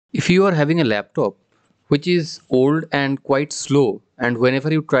If you are having a laptop which is old and quite slow, and whenever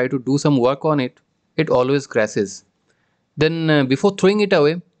you try to do some work on it, it always crashes. Then before throwing it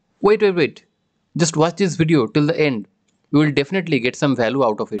away, wait. Just watch this video till the end. You will definitely get some value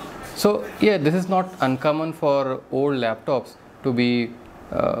out of it. So yeah, this is not uncommon for old laptops to be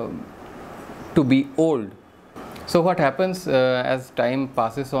uh, old. So what happens as time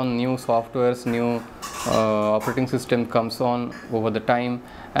passes on, new softwares, new operating system comes on over the time,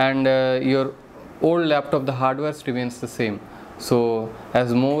 and your old laptop, the hardware remains the same. So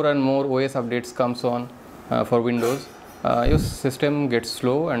as more and more OS updates comes on for Windows, your system gets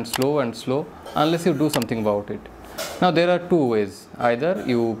slow and slow and slow unless you do something about it. Now there are two ways: either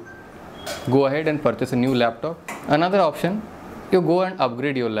you go ahead and purchase a new laptop. Another option, you go and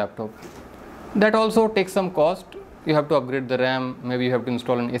upgrade your laptop. That also takes some cost. You have to upgrade the RAM, maybe you have to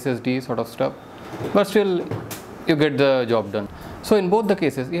install an SSD sort of stuff, but still you get the job done. So in both the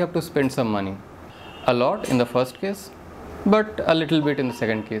cases you have to spend some money, a lot in the first case, but a little bit in the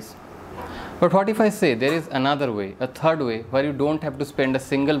second case. But what if I say there is another way, a third way, where you don't have to spend a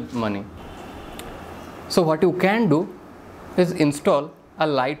single money? So what you can do is install a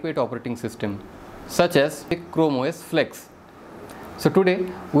lightweight operating system such as Chrome OS Flex. So today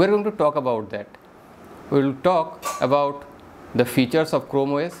we are going to talk about that. We will talk about the features of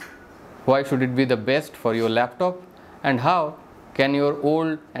Chrome OS, why should it be the best for your laptop, and how can your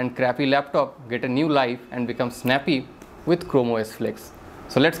old and crappy laptop get a new life and become snappy with Chrome OS Flex.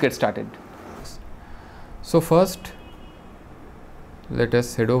 So let's get started. So first, let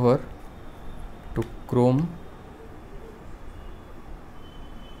us head over to Chrome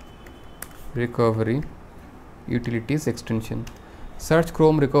Recovery Utilities extension. Search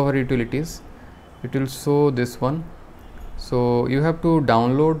Chrome Recovery Utilities. It will show this one. So you have to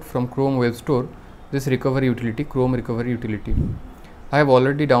download from Chrome Web Store this recovery utility, Chrome Recovery Utility. I have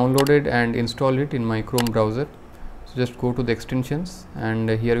already downloaded and installed it in my Chrome browser. So just go to the extensions, and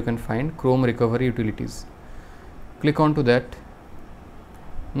here you can find Chrome Recovery Utilities. Click on to that.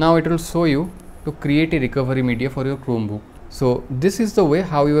 Now it will show you to create a recovery media for your Chromebook. So this is the way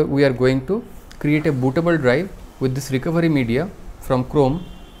how we are going to create a bootable drive with this recovery media from Chrome,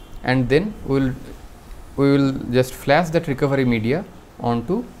 and then we will just flash that recovery media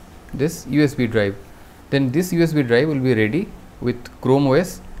onto this USB drive. Then this USB drive will be ready with Chrome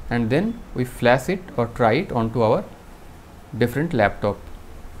OS, and then we flash it or try it onto our different laptop.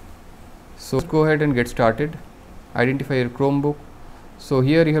 So go ahead and get started. Identify your Chromebook. So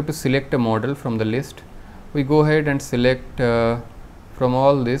here you have to select a model from the list. We go ahead and select from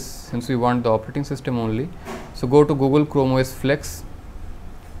all this, since we want the operating system only. So go to Google Chrome OS Flex,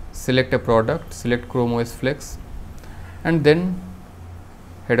 select a product, select Chrome OS Flex, and then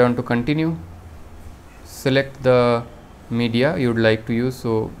head on to continue. Select the media you would like to use.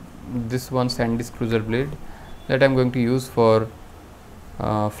 So this one, SanDisk Cruiser Blade, that I am going to use for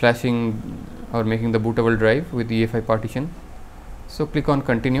flashing or making the bootable drive with EFI partition. So click on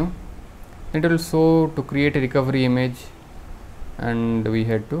continue. It will show to create a recovery image, and we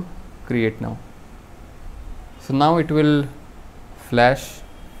had to create now. So now it will flash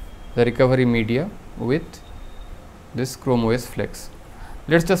the recovery media with this Chrome OS Flex.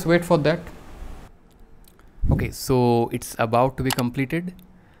 Let's just wait for that. Okay, so it's about to be completed.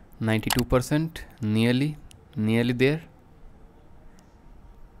 92%, nearly there,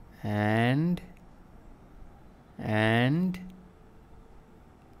 and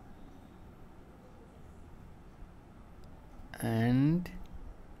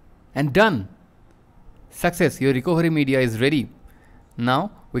done. Success, your recovery media is ready.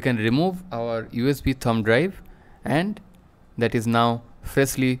 Now we can remove our USB thumb drive, and that is now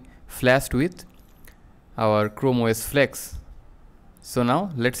freshly flashed with our Chrome OS Flex. So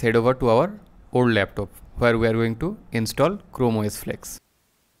now let's head over to our old laptop where we are going to install Chrome OS Flex.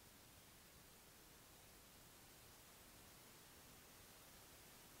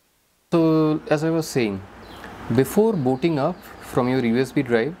 So as I was saying, before booting up from your USB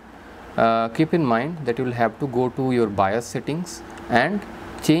drive, keep in mind that you will have to go to your BIOS settings and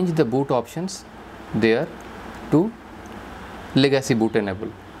change the boot options there to legacy boot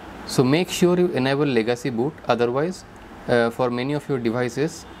enable. So make sure you enable legacy boot, otherwise for many of your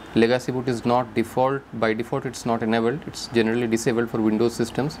devices legacy boot is not default. By default it's not enabled, it's generally disabled for Windows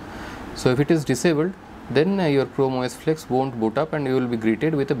systems. So if it is disabled, then your Chrome OS Flex won't boot up and you will be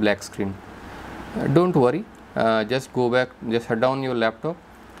greeted with a black screen. Don't worry, just go back, just shut down your laptop,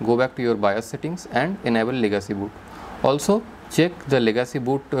 go back to your BIOS settings and enable legacy boot. Also check the legacy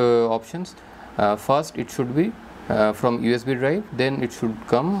boot options. First it should be from USB drive, then it should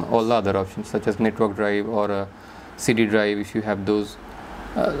come all the other options such as network drive or CD drive if you have those.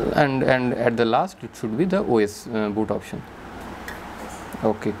 and at the last it should be the OS boot option.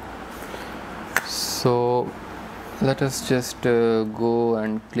 Okay, so let us just go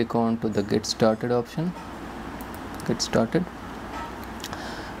and click on to the get started option. Get started.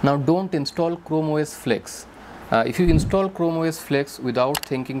 Now don't install Chrome OS Flex. If you install Chrome OS Flex without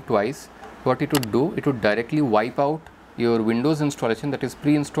thinking twice, what it would do, it would directly wipe out your Windows installation, that is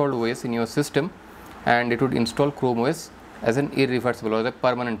pre-installed OS in your system, and it would install Chrome OS as an irreversible or the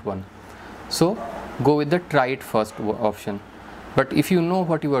permanent one. So go with the try it first option. But if you know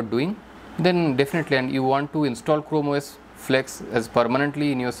what you are doing, then definitely, and you want to install Chrome OS Flex as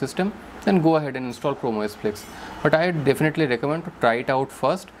permanently in your system, then go ahead and install Chrome OS Flex. But I definitely recommend to try it out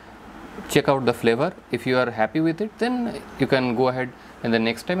first, check out the flavor. If you are happy with it, then you can go ahead and the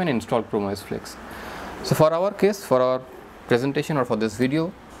next time and install Chrome OS Flex. So for our case, for our presentation or for this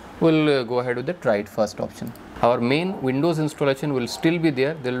video, we'll go ahead with the try it first option. Our main Windows installation will still be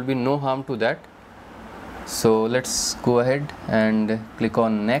there. There will be no harm to that. So let's go ahead and click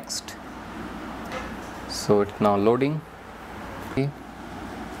on next. So it's now loading. Okay.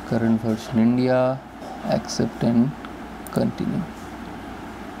 Current version India, accept and continue.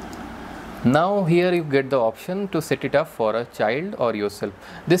 Now here you get the option to set it up for a child or yourself.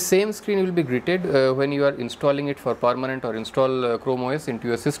 This same screen will be greeted when you are installing it for permanent or install Chrome OS into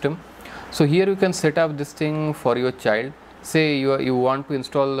your system. So here you can set up this thing for your child. Say you want to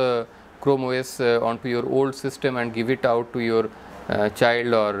install Chrome OS onto your old system and give it out to your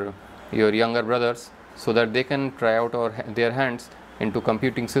child or your younger brothers, so that they can try out their hands into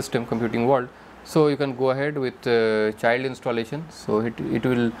computing system, computing world. So you can go ahead with child installation. So it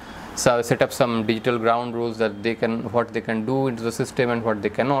will set up some digital ground rules that what they can do into the system and what they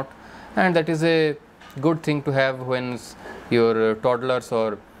cannot, and that is a good thing to have when your toddlers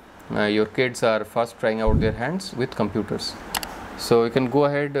or your kids are first trying out their hands with computers. So you can go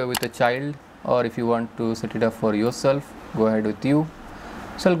ahead with a child, or if you want to set it up for yourself, go ahead with you.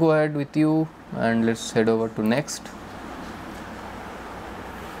 So I'll go ahead with you, and let's head over to next.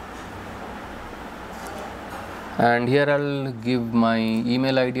 And here I'll give my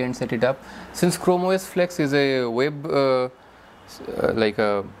email ID and set it up. Since Chrome OS Flex is a like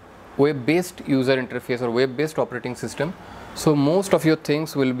a web-based user interface or web-based operating system, so most of your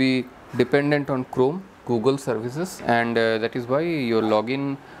things will be dependent on Chrome, Google services, and that is why your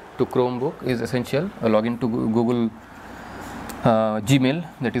login to Chromebook is essential. A login to Google Gmail,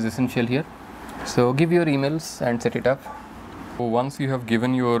 that is essential here. So give your emails and set it up. So once you have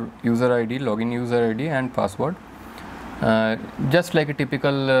given your user ID, login user ID and password, just like a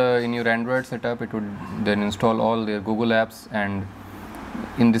typical in your Android setup, it would then install all their Google apps, and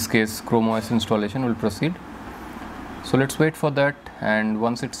in this case Chrome OS installation will proceed. So let's wait for that, and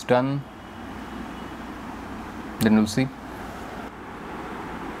once it's done, then we'll see.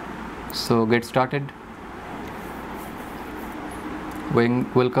 So get started.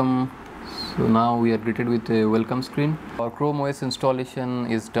 Welcome. So now we are greeted with a welcome screen. Our Chrome OS installation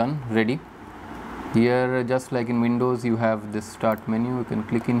is done, ready. Here, just like in Windows, you have this start menu. You can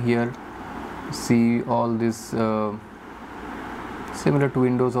click in here, see all this similar to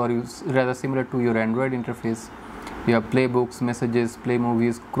Windows, or rather similar to your Android interface. You have playbooks, messages, play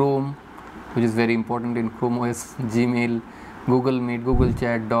movies, Chrome, which is very important in Chrome OS, Gmail, Google Meet, Google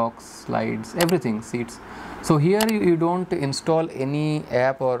Chat, Docs, Slides, everything, Sheets. So here you don't install any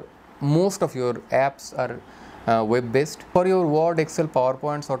app, or most of your apps are web-based. For your Word, Excel,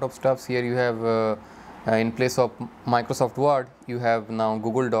 PowerPoint sort of stuffs, here you have in place of Microsoft Word, you have now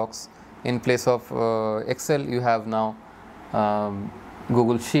Google Docs. In place of Excel, you have now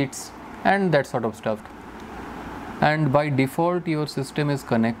Google Sheets and that sort of stuff. And by default, your system is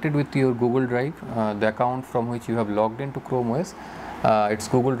connected with your Google Drive, the account from which you have logged into Chrome OS. Its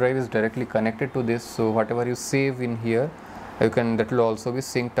Google Drive is directly connected to this, so whatever you save in here, that will also be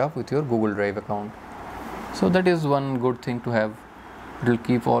synced up with your Google Drive account. So that is one good thing to have. It will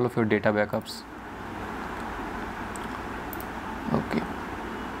keep all of your data backups. Okay.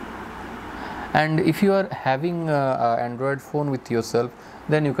 And if you are having an Android phone with yourself,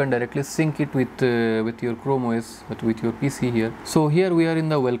 then you can directly sync it with your Chrome OS, with your PC here. So here we are in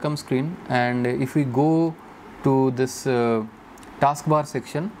the welcome screen, and if we go to this taskbar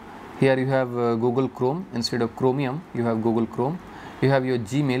section, here you have Google Chrome. Instead of Chromium, you have Google Chrome. You have your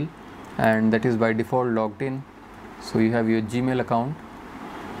Gmail, and that is by default logged in. So you have your Gmail account,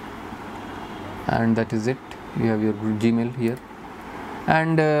 and that is it. You have your Gmail here,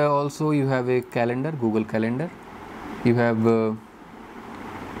 and also you have a calendar, Google Calendar. You have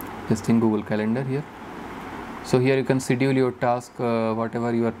this thing, Google Calendar here. So here you can schedule your task,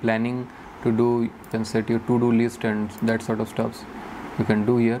 whatever you are planning to do. You can set your to-do list and that sort of stuff. you can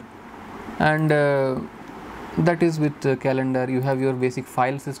do here. And that is with calendar. You have your basic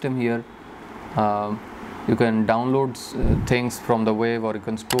file system here. You can download things from the web, or you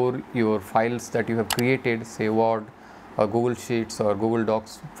can store your files that you have created, say Word or Google Sheets or Google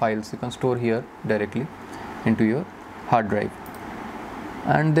Docs files. You can store here directly into your hard drive.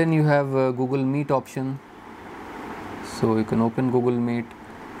 And then you have Google Meet option, so you can open Google Meet,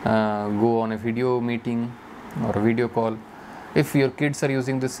 go on a video meeting or a video call. If your kids are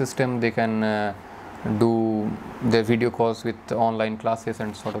using this system, they can do their video calls with online classes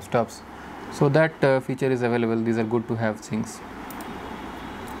and sort of stuffs. So that feature is available. These are good to have things.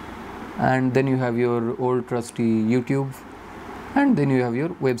 And then you have your old trusty YouTube, and then you have your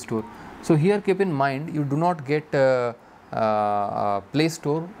web store. So here keep in mind, you do not get Play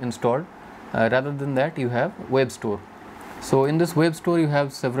Store installed. Rather than that, you have web store. So in this web store you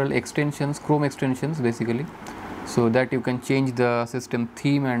have several extensions, Chrome extensions basically, so that you can change the system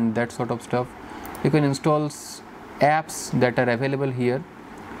theme and that sort of stuff. You can install apps that are available here.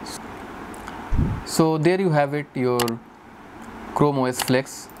 So there you have it, your Chrome OS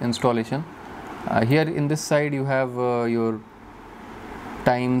Flex installation. Here in this side you have your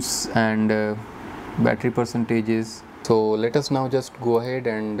times and battery percentages. So let us now just go ahead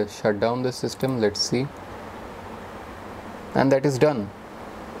and shut down the system. Let's see. And that is done.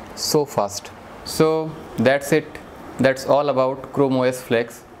 So fast. So that's it. That's all about Chrome OS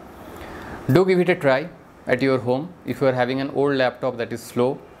Flex. Do give it a try at your home. If you are having an old laptop that is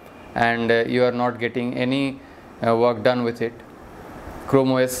slow and you are not getting any work done with it,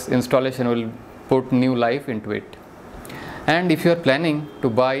 Chrome OS installation will put new life into it. And if you are planning to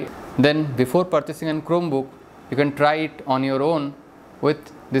buy, then before purchasing a Chromebook, you can try it on your own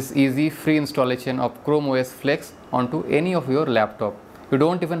with this easy free installation of Chrome OS Flex onto any of your laptop. You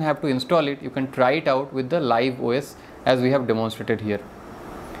don't even have to install it. You can try it out with the live OS as we have demonstrated here.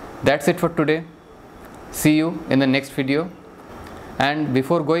 That's it for today. See you in the next video. And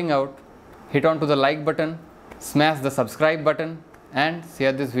before going out, hit on to the like button, smash the subscribe button, and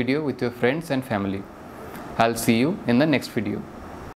share this video with your friends and family. I'll see you in the next video.